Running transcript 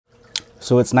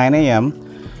So it's 9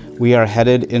 a.m. We are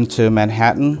headed into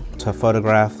Manhattan to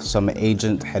photograph some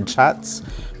agent headshots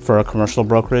for a commercial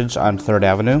brokerage on 3rd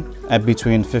Avenue at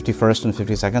between 51st and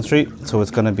 52nd Street. So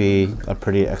it's gonna be a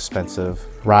pretty expensive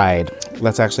ride.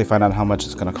 Let's actually find out how much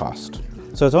it's gonna cost.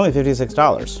 So it's only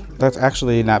 $56. That's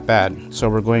actually not bad. So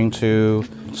we're going to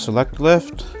select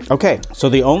lift. Okay, so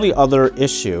the only other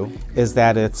issue is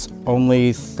that it's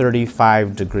only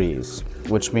 35 degrees,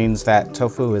 which means that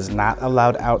Tofu is not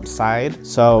allowed outside.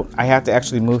 So I have to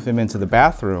actually move him into the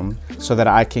bathroom so that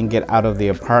I can get out of the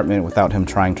apartment without him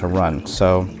trying to run.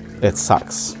 So it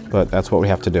sucks, but that's what we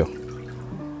have to do.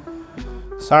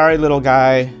 Sorry, little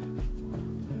guy.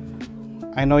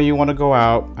 I know you want to go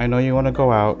out. I know you want to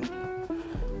go out.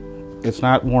 It's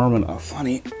not warm enough,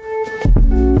 honey.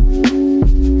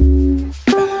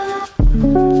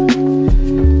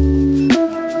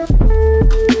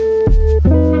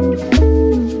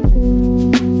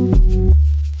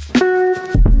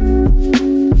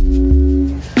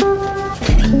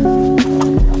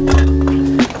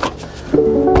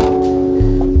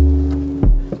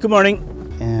 Good morning.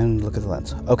 And look at the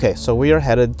lens. Okay, so we are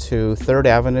headed to 3rd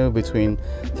Avenue between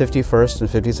 51st and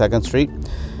 52nd Street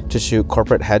to shoot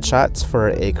corporate headshots for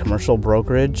a commercial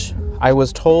brokerage. I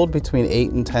was told between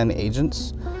 8 and 10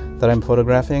 agents that I'm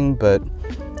photographing, but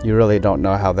you really don't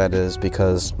know how that is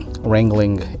because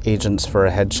wrangling agents for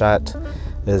a headshot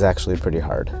is actually pretty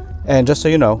hard. And just so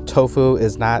you know, Tofu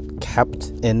is not kept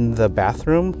in the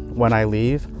bathroom when I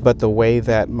leave, but the way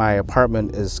that my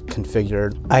apartment is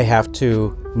configured, I have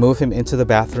to move him into the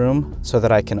bathroom so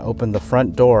that I can open the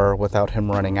front door without him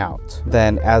running out.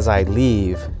 Then as I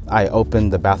leave, I open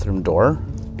the bathroom door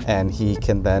and he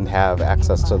can then have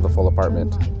access to the full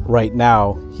apartment. Right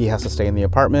now, he has to stay in the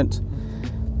apartment,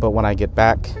 but when I get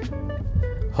back,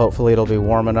 hopefully it'll be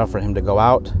warm enough for him to go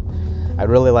out. I'd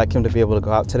really like him to be able to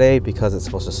go out today because it's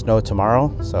supposed to snow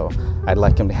tomorrow, so I'd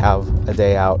like him to have a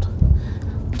day out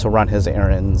to run his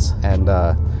errands and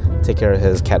take care of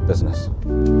his cat business.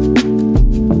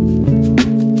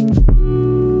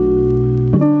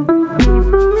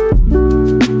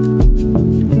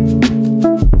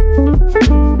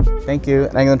 Thank you.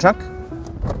 Anything in the trunk?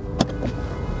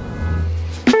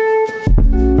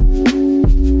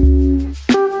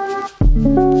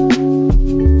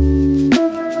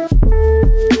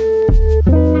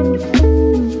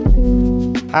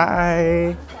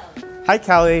 Hi. Hi,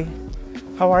 Callie.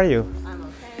 How are you? I'm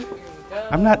okay. Here you go.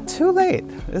 I'm not too late.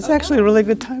 This is actually really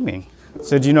good timing.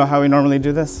 So do you know how we normally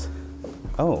do this?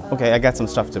 Oh, okay. I got some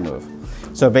stuff to move.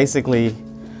 So basically,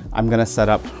 I'm going to set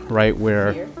up right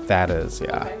where Here? that is.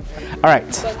 Yeah. Okay. All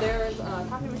right. So there's a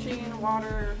coffee machine,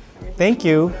 water, everything. Thank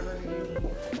you.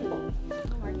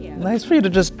 Nice for you to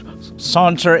just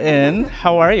saunter in.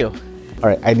 How are you? All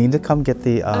right. I need to come get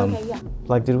the... Okay, yeah.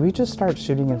 Like, did we just start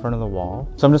shooting in front of the wall?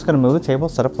 So I'm just gonna move the table,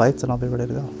 set up lights, and I'll be ready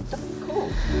to go. Cool.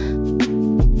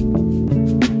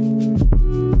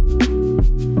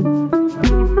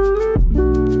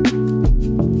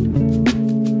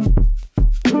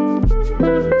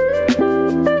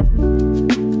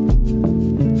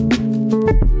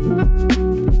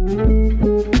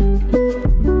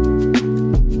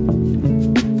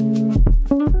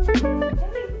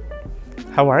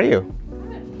 How are you?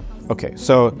 Okay,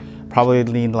 so probably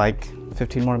need like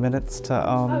 15 more minutes to,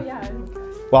 Oh, yeah.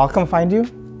 Well, I'll come find you?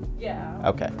 Yeah.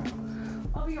 Okay.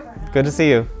 I'll be around. Good to see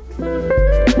you.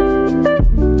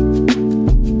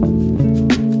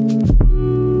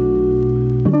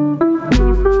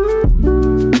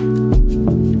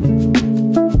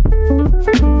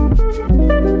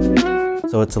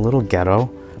 So it's a little ghetto,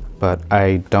 but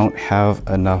I don't have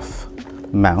enough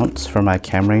mounts for my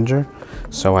cam ranger,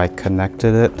 so I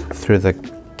connected it through the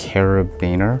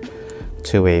carabiner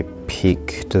to a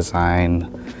Peak Design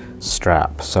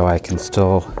strap, so I can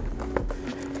still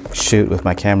shoot with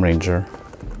my cam ranger,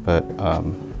 but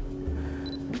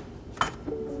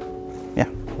yeah,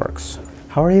 works.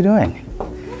 How are you doing?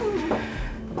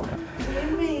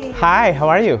 Hi, how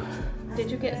are you?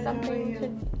 Did you get something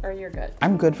to, or you're good?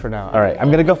 I'm good for now. All right, I'm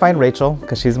gonna go find Rachel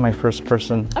because she's my first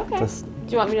person. Okay.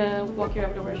 Do you want me to walk you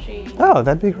over to where she... Oh,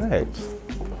 that'd be great.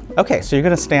 Okay, so you're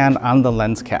gonna stand on the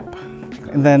lens cap.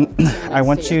 And then I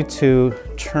want you to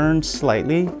turn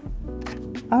slightly.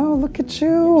 Oh, look at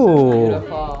you.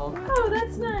 Beautiful. Oh,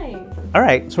 that's nice. All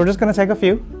right, so we're just gonna take a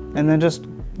few and then just,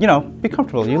 you know, be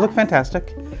comfortable. You look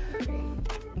fantastic.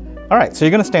 All right, so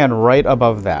you're gonna stand right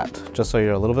above that, just so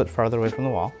you're a little bit farther away from the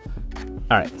wall.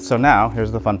 All right, so now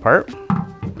here's the fun part.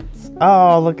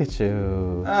 Oh, look at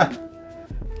you.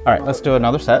 All right, let's do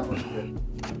another set.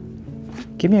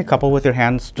 Give me a couple with your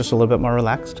hands just a little bit more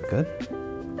relaxed. Good.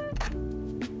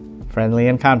 Friendly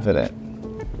and confident.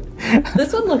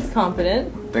 This one looks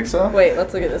confident. Think so? Wait,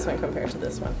 let's look at this one compared to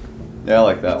this one. Yeah, I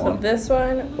like that So one. this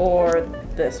one or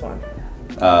this one?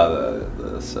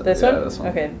 This one?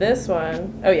 Okay, this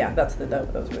one. Oh yeah, those were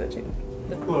the two.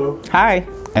 Hello. Hi.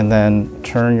 And then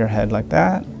turn your head like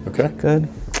that. Okay. Good.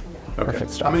 Okay.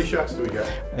 Perfect stuff. How many shots do we get?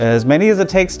 As many as it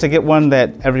takes to get one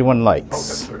that everyone Oh, likes.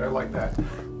 that's good. I like that.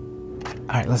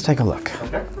 All right, let's take a look.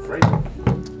 Okay, great.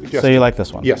 So you like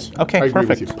this one? Yes. Okay, I agree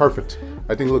perfect. with you. Perfect.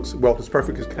 I think it looks, well, as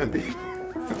perfect as can be.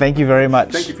 Thank you very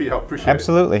much. Thank you for your help. Appreciate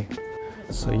Absolutely.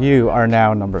 So you are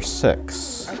now number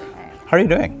 6. Okay. How are you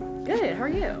doing? Good. How are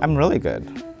you? I'm really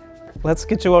good. Let's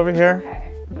get you over here. Okay.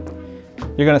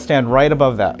 You're gonna stand right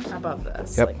above that. Above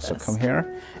this. Yep, Like so this. come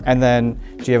here. And then,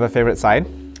 do you have a favorite side?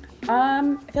 I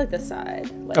feel like this side.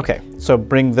 Like, Okay, so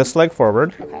bring this leg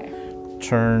forward. Okay.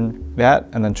 Turn that,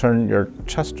 and then turn your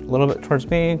chest a little bit towards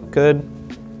me. Good.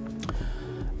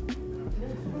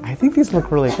 I think these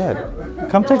look really good.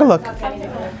 Come take a look.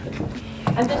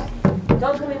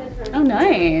 Oh,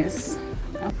 nice.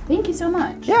 Thank you so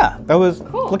much. Yeah, that was,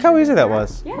 look how easy that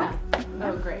was. Yeah.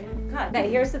 Oh, great. Okay,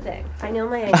 here's the thing. I know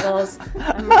my angles.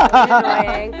 I'm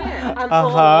really annoying. I'm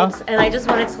old, and I just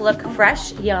want it to look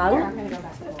fresh, young.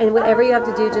 And whatever you have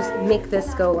to do, just make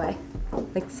this go away.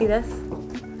 Like, see this?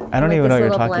 I don't Like even know what this you're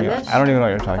little talking blemish? about. I don't even know what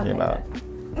you're talking about.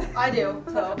 I do.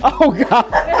 So. Oh,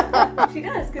 God. She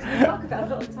does, because we talk about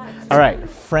it all the time. All right,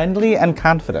 friendly and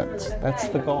confident. That's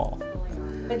the goal.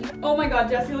 Oh my God,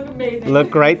 Jess, you look amazing.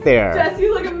 Look right there. Jess,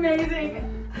 you look amazing.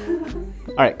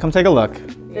 All right, come take a look.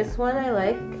 This one I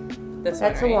like. This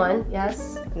That's one, a right? one,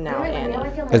 yes. Now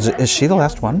Annie. Is she the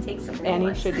last one?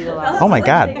 Annie should be the last. Oh my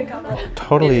God,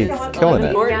 totally killing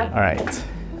it. Forty. All right,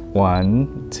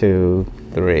 1, 2,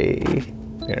 3.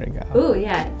 There we go. Ooh,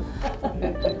 yeah.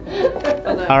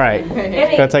 All right,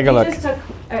 Annie, go take a you look. just took,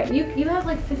 all right, you have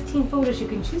like 15 photos you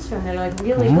can choose from that are like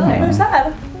really Mm. good. Who's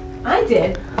that? I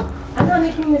did. I'm not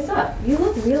making this up. You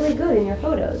look really good in your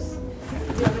photos.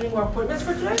 Do you have any more appointments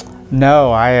for today?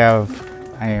 No, I am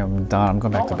done. I'm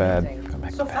going back to bed. Going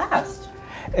back So to bed. fast.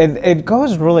 It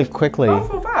goes really quickly. Oh,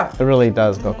 so fast. It really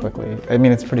does go quickly. I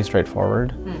mean, it's pretty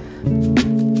straightforward.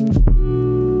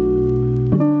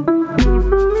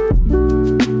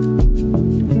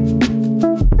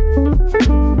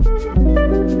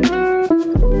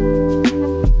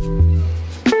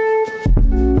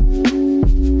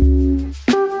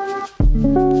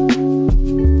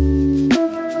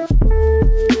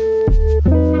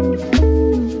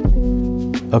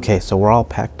 Okay, so we're all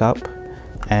packed up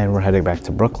and we're heading back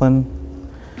to Brooklyn.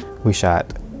 We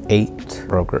shot 8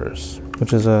 brokers,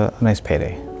 which is a nice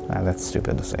payday. That's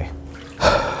stupid to say.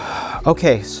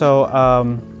 Okay, so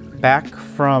back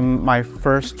from my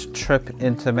first trip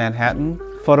into Manhattan.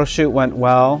 Photo shoot went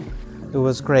well. It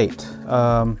was great.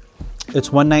 It's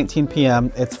 1:19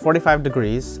 p.m. It's 45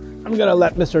 degrees. I'm gonna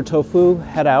let Mr. Tofu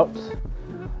head out,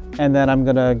 and then I'm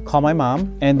gonna call my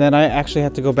mom, and then I actually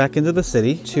have to go back into the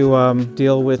city to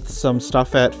deal with some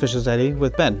stuff at Fish's Eddy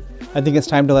with Ben. I think it's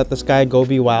time to let this guy go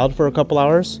be wild for a couple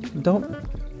hours.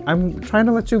 I'm trying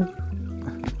to let you,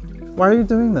 why are you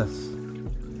doing this?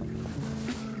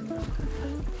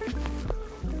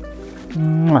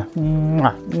 Mwah,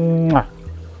 mwah, mwah.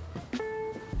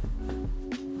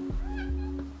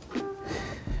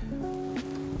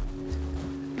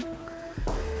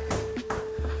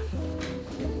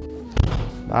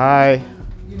 Bye.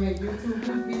 You make YouTube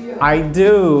videos? I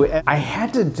do. I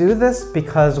had to do this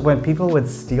because when people would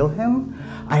steal him,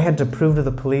 I had to prove to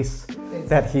the police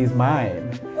that he's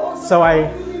mine. So you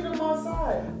leave him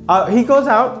outside? he goes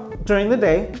out during the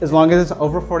day as long as it's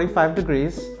over 45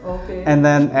 degrees. Okay. And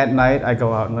then at night I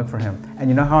go out and look for him. And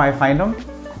you know how I find him?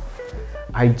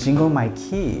 I jingle my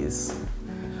keys.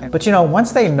 But you know,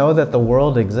 once they know that the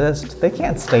world exists, they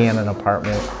can't stay in an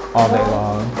apartment all day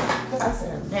long. I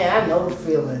said, man, I know the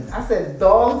feeling. I said,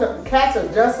 cats are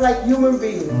just like human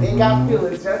beings. They got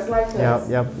feelings just like us.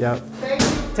 Yep. Thank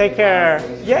you. Take care.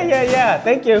 Yeah.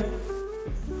 Thank you.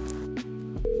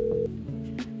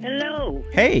 Hello.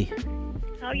 Hey,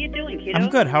 How you doing, kiddo? I'm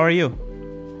good. How are you?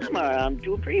 I'm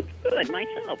doing pretty good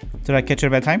myself. Did I catch you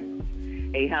at a bad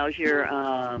time? Hey, how's your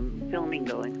filming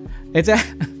going? It's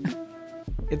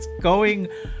going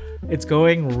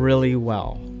really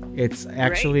well. It's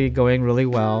actually going really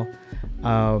well.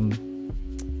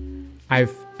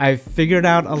 I've figured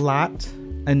out a lot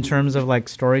in terms of like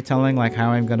storytelling, like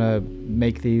how I'm gonna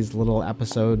make these little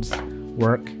episodes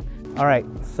work. All right,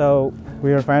 so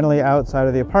we are finally outside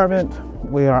of the apartment.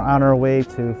 We are on our way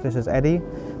to Fish's Eddy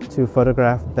to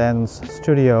photograph Ben's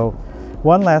studio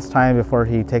one last time before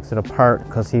he takes it apart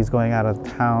because he's going out of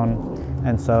town,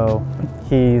 and so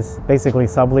he's basically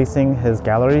subleasing his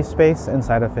gallery space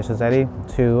inside of Fish's Eddy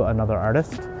to another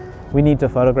artist. We need to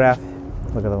photograph,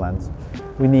 look at the lens,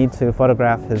 we need to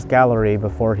photograph his gallery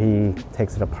before he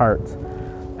takes it apart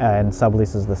and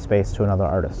subleases the space to another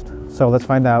artist. So let's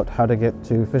find out how to get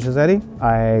to Fish's Eddy.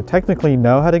 I technically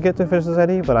know how to get to Fish's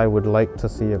Eddy, but I would like to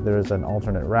see if there's an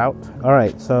alternate route. All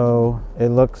right, so it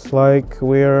looks like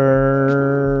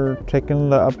we're taking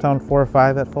the Uptown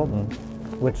 405 at Fulton,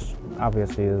 which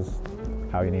obviously is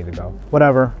how you need to go.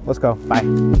 Whatever, let's go, bye.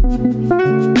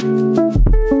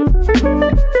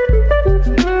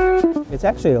 It's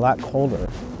actually a lot colder.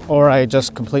 Or I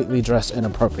just completely dress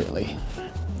inappropriately.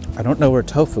 I don't know where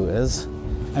Tofu is.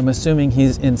 I'm assuming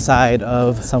he's inside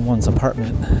of someone's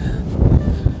apartment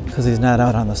because he's not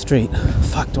out on the street.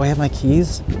 Fuck, do I have my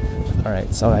keys? All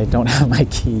right, so I don't have my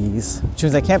keys, which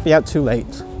means I can't be out too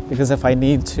late because if I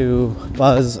need to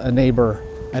buzz a neighbor,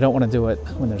 I don't want to do it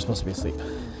when they're supposed to be asleep.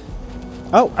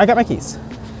 Oh, I got my keys.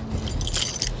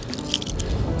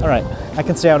 All right, I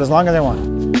can stay out as long as I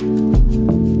want.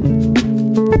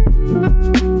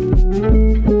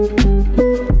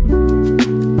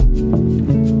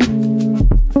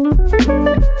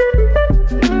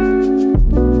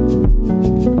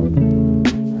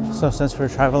 So since we're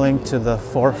traveling to the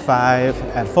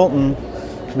 4-5 at Fulton,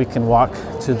 we can walk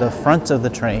to the front of the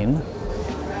train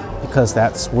because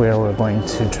that's where we're going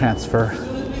to transfer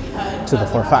to the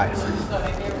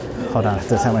 4-5. Hold on, I have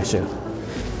to tie my shoe.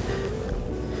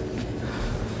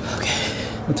 Okay,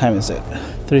 what time is it?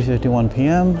 3:51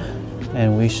 p.m.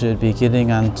 and we should be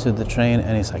getting onto the train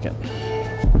any second.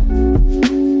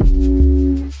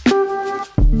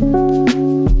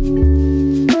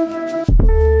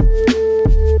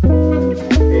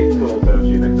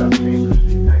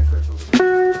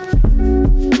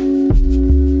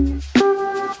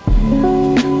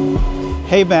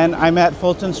 Hey Ben, I'm at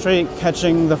Fulton Street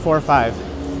catching the 4-5.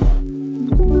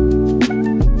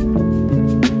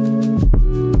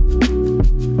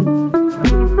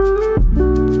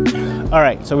 All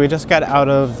right, so we just got out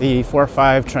of the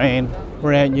 4-5 train.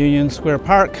 We're at Union Square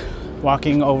Park,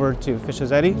 walking over to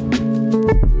Fish's Eddy.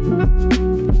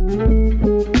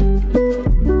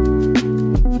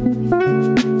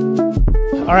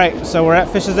 All right, so we're at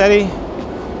Fish's Eddy.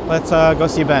 Let's go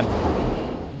see Ben.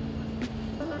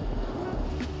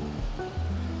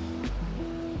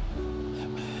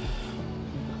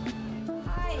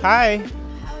 Hi.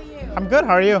 How are you? I'm good,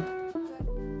 how are you?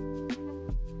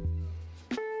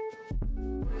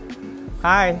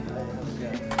 Hi.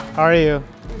 How are you?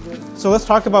 So let's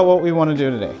talk about what we want to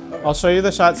do today. I'll show you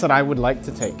the shots that I would like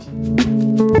to take.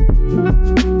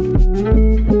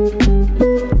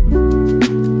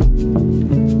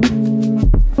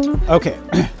 Okay,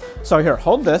 so here,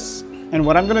 hold this. And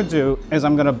what I'm gonna do is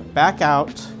I'm gonna back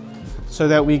out so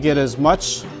that we get as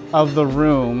much of the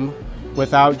room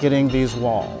without getting these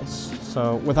walls.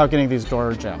 So without getting these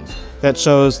door jambs. That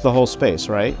shows the whole space,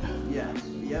 right? Yes,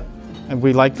 yep. And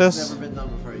we like this? Never been done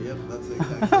before, yep, that's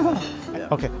exactly yeah.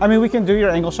 Okay, I mean we can do your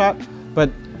angle shot, but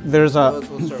there's a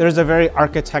very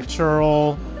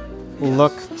architectural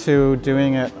look to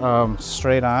doing it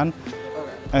straight on.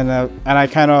 Okay. And I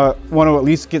kind of want to at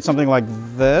least get something like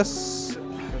this.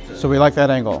 So we like that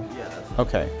angle. Yeah.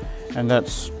 Okay, and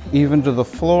that's even to the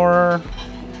floor.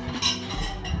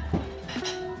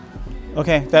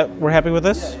 Okay, we're happy with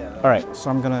this? Yeah, yeah. All right, so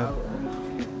I'm gonna.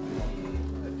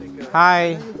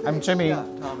 Hi, I'm Jimmy. Yeah,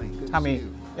 Tommy.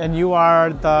 And you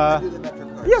are the.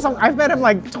 Yes, I've met him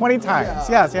like 20 times.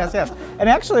 Yeah. Yes. And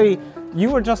actually, you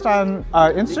were just on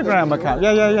Instagram account.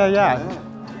 Yeah.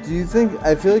 Do you think,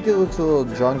 I feel like it looks a little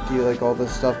junky, like all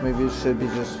this stuff, maybe it should be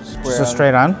just square Just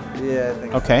straight on? Yeah, I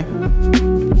think okay.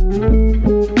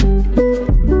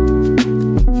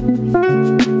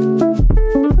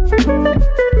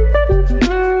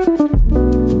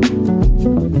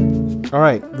 All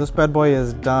right, this bad boy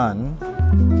is done.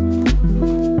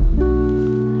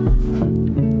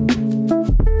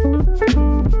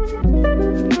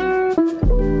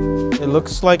 It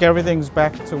looks like everything's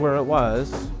back to where it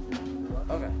was.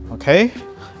 Okay?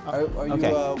 Are you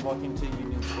okay. Walking to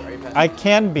Union Square? I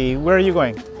can be. Where are you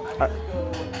going?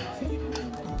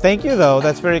 Thank you, though.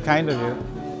 That's very kind of you.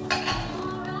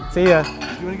 See ya. Do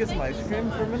you want to get some ice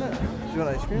cream for a minute? Do you want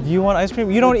ice cream? Do you want ice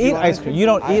cream? You don't eat ice cream. You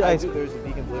don't eat ice cream. There's a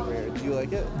vegan flavor here. Do you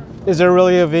like it? Is there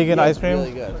really a vegan ice cream? It's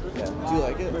really good. Yeah. Do you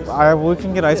like it? We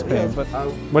can get ice cream, but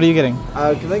what are you getting?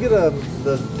 Can I get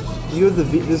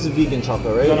this is vegan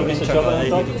chocolate, right? You want a piece of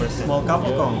chocolate? Small cup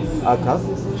or cone? A cup?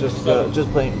 Just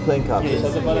plain cup.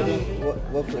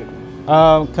 What flavor?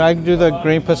 Can I do the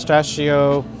green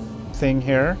pistachio thing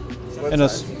here? And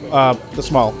the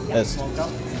small is.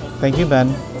 Thank you, Ben.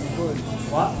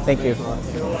 Thank you.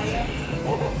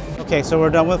 Okay, so we're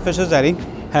done with Fish's Eddy.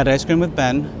 Had ice cream with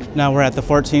Ben. Now we're at the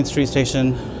 14th Street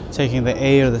station taking the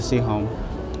A or the C home.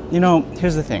 You know,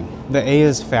 here's the thing. The A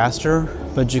is faster,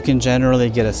 but you can generally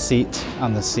get a seat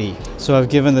on the C. So I've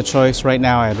given the choice right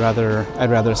now. I'd rather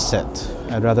sit.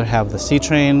 I'd rather have the C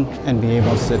train and be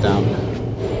able to sit down.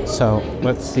 So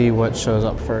let's see what shows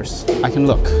up first. I can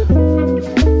look.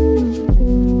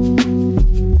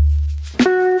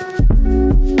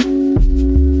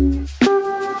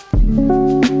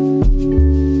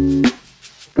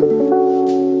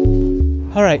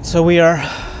 All right, so we are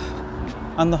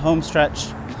on the home stretch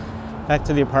back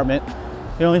to the apartment.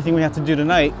 The only thing we have to do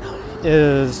tonight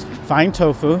is find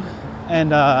tofu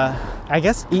and I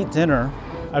guess eat dinner.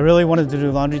 I really wanted to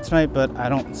do laundry tonight, but I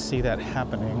don't see that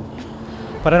happening.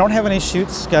 But I don't have any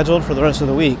shoots scheduled for the rest of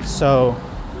the week, so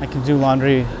I can do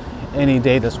laundry any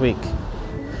day this week.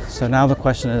 So now the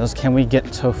question is, can we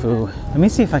get tofu? Let me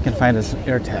see if I can find his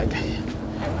AirTag.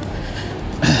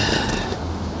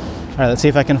 All right, let's see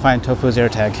if I can find Tofu's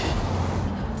AirTag.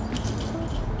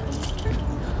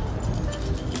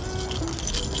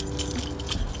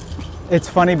 It's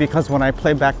funny because when I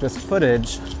play back this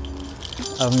footage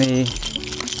of me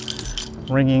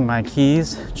ringing my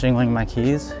keys, jingling my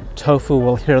keys, Tofu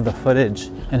will hear the footage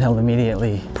and he'll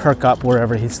immediately perk up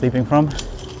wherever he's sleeping from.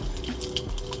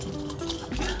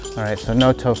 All right, so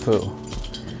no Tofu.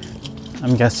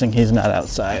 I'm guessing he's not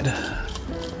outside.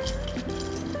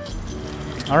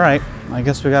 All right, I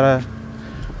guess we gotta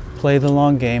play the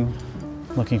long game,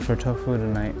 looking for Tofu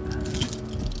tonight.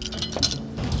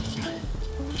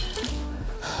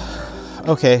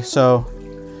 Okay, so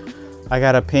I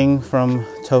got a ping from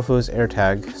Tofu's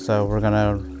AirTag, so we're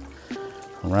gonna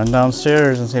run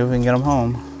downstairs and see if we can get him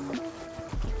home.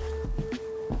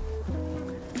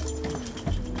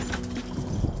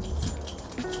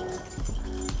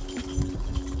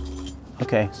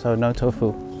 Okay, so no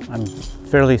Tofu. I'm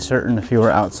fairly certain if he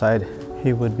were outside,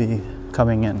 he would be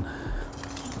coming in.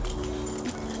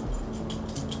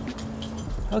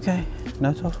 Okay,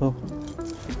 no Tofu.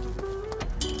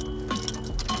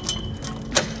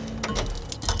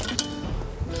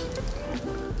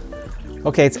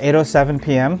 Okay, it's 8:07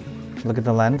 p.m. Look at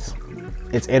the lens.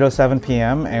 It's 8:07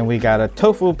 p.m. and we got a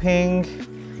Tofu ping.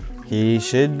 He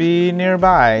should be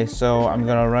nearby, so I'm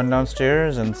gonna run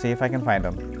downstairs and see if I can find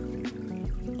him.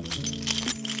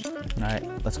 All right,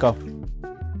 let's go.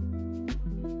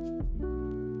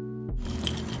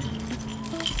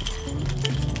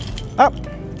 Up.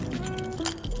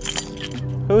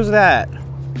 Who's that?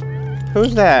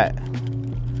 Who's that?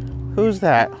 Who's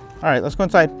that? All right, let's go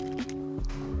inside.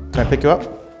 Can I pick you up?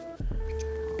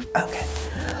 Okay.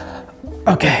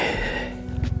 Okay.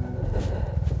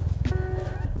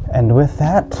 And with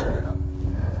that,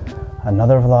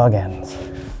 another vlog ends.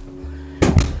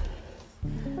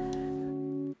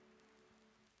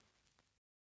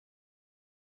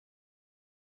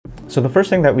 So the first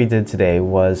thing that we did today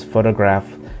was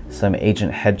photograph some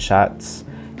agent headshots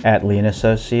at Lee &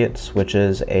 Associates, which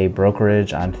is a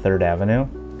brokerage on 3rd Avenue.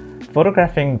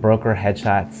 Photographing broker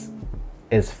headshots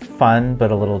is fun,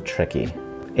 but a little tricky.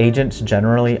 Agents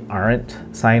generally aren't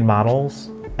signed models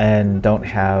and don't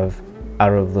have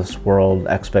out of this world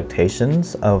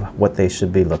expectations of what they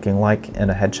should be looking like in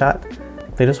a headshot.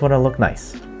 They just want to look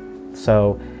nice.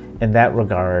 So in that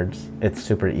regard, it's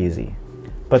super easy.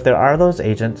 But there are those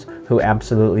agents who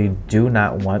absolutely do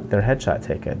not want their headshot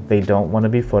taken. They don't want to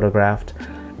be photographed.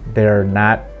 They're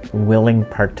not willing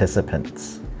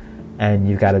participants. And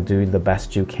you got to do the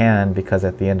best you can, because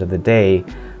at the end of the day,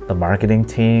 the marketing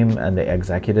team and the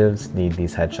executives need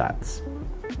these headshots.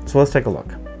 So let's take a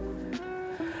look.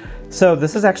 So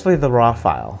this is actually the raw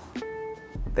file.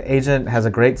 The agent has a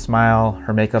great smile,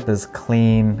 her makeup is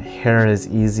clean, hair is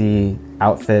easy,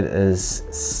 outfit is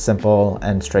simple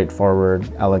and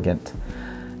straightforward, elegant.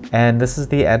 And this is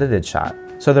the edited shot.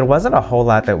 So there wasn't a whole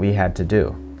lot that we had to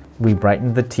do. We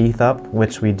brightened the teeth up,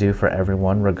 which we do for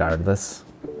everyone regardless.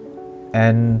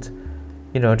 And,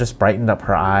 you know, just brightened up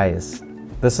her eyes.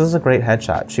 This is a great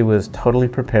headshot. She was totally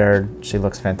prepared. She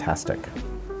looks fantastic.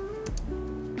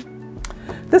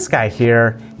 This guy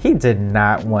here, he did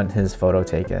not want his photo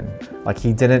taken. Like,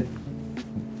 he didn't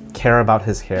care about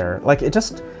his hair. Like, it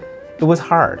was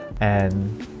hard.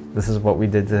 And this is what we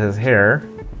did to his hair,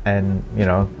 and, you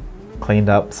know, cleaned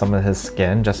up some of his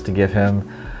skin just to give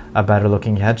him a better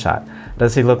looking headshot.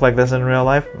 Does he look like this in real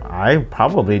life? I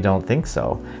probably don't think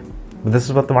so. But this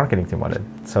is what the marketing team wanted.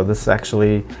 So this is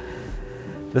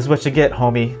what you get,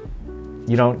 homie.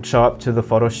 You don't show up to the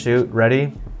photo shoot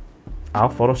ready. I'll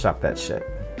Photoshop that shit.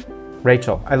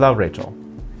 Rachel, I love Rachel.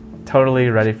 Totally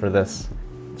ready for this.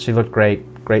 She looked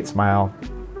great, great smile.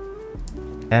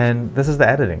 And this is the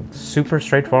editing. Super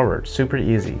straightforward, super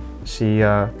easy. She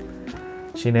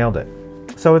nailed it.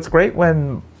 So it's great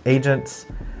when agents,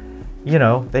 you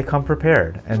know, they come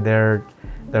prepared and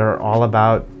they're all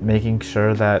about making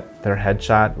sure that their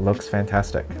headshot looks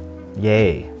fantastic.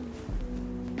 Yay.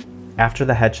 After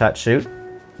the headshot shoot,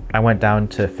 I went down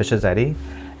to Fish's Eddy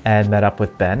and met up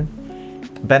with Ben.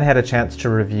 Ben had a chance to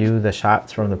review the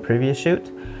shots from the previous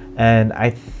shoot, and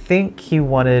I think he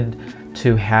wanted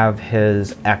to have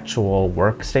his actual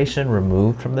workstation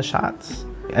removed from the shots.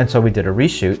 And so we did a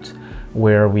reshoot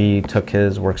where we took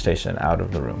his workstation out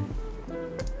of the room.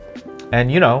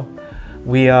 And you know,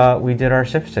 we did our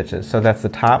shift stitches. So that's the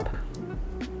top,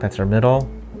 that's our middle,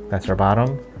 that's our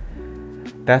bottom.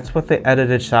 That's what the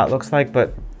edited shot looks like,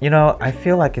 but you know, I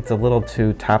feel like it's a little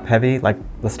too top heavy. Like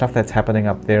the stuff that's happening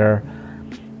up there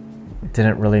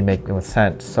didn't really make no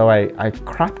sense. So I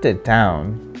cropped it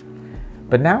down,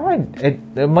 but now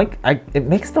it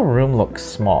makes the room look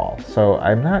small. So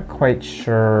I'm not quite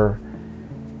sure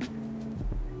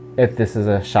if this is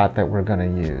a shot that we're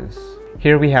gonna use.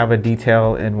 Here we have a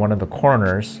detail in one of the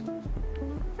corners.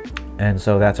 And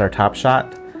so that's our top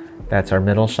shot, that's our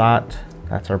middle shot,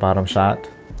 that's our bottom shot.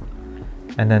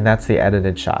 And then that's the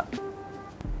edited shot.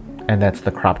 And that's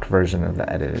the cropped version of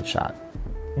the edited shot.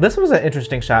 This was an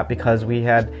interesting shot because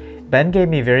Ben gave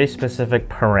me very specific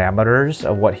parameters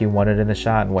of what he wanted in the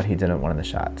shot and what he didn't want in the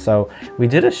shot. So we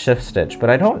did a shift stitch, but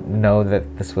I don't know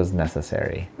that this was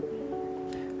necessary.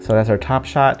 So that's our top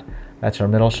shot, that's our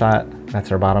middle shot,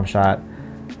 that's our bottom shot.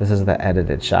 This is the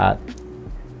edited shot.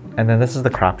 And then this is the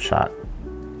cropped shot.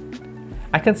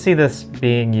 I can see this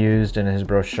being used in his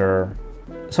brochure.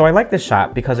 So I like this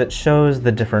shot because it shows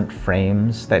the different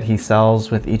frames that he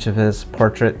sells with each of his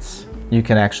portraits. You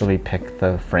can actually pick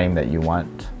the frame that you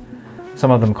want.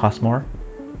 Some of them cost more,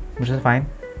 which is fine.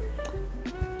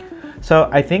 So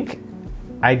I think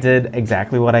I did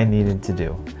exactly what I needed to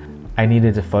do. I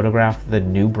needed to photograph the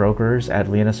new brokers at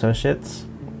Lee & Associates,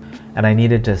 and I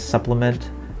needed to supplement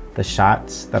the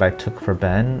shots that I took for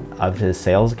Ben of his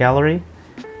sales gallery.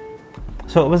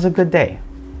 So it was a good day.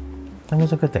 It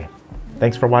was a good day.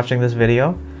 Thanks for watching this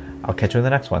video. I'll catch you in the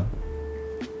next one.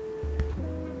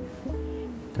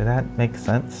 Did that make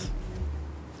sense?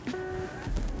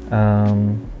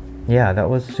 Yeah, that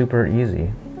was super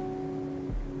easy.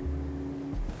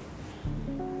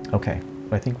 Okay,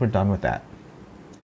 I think we're done with that.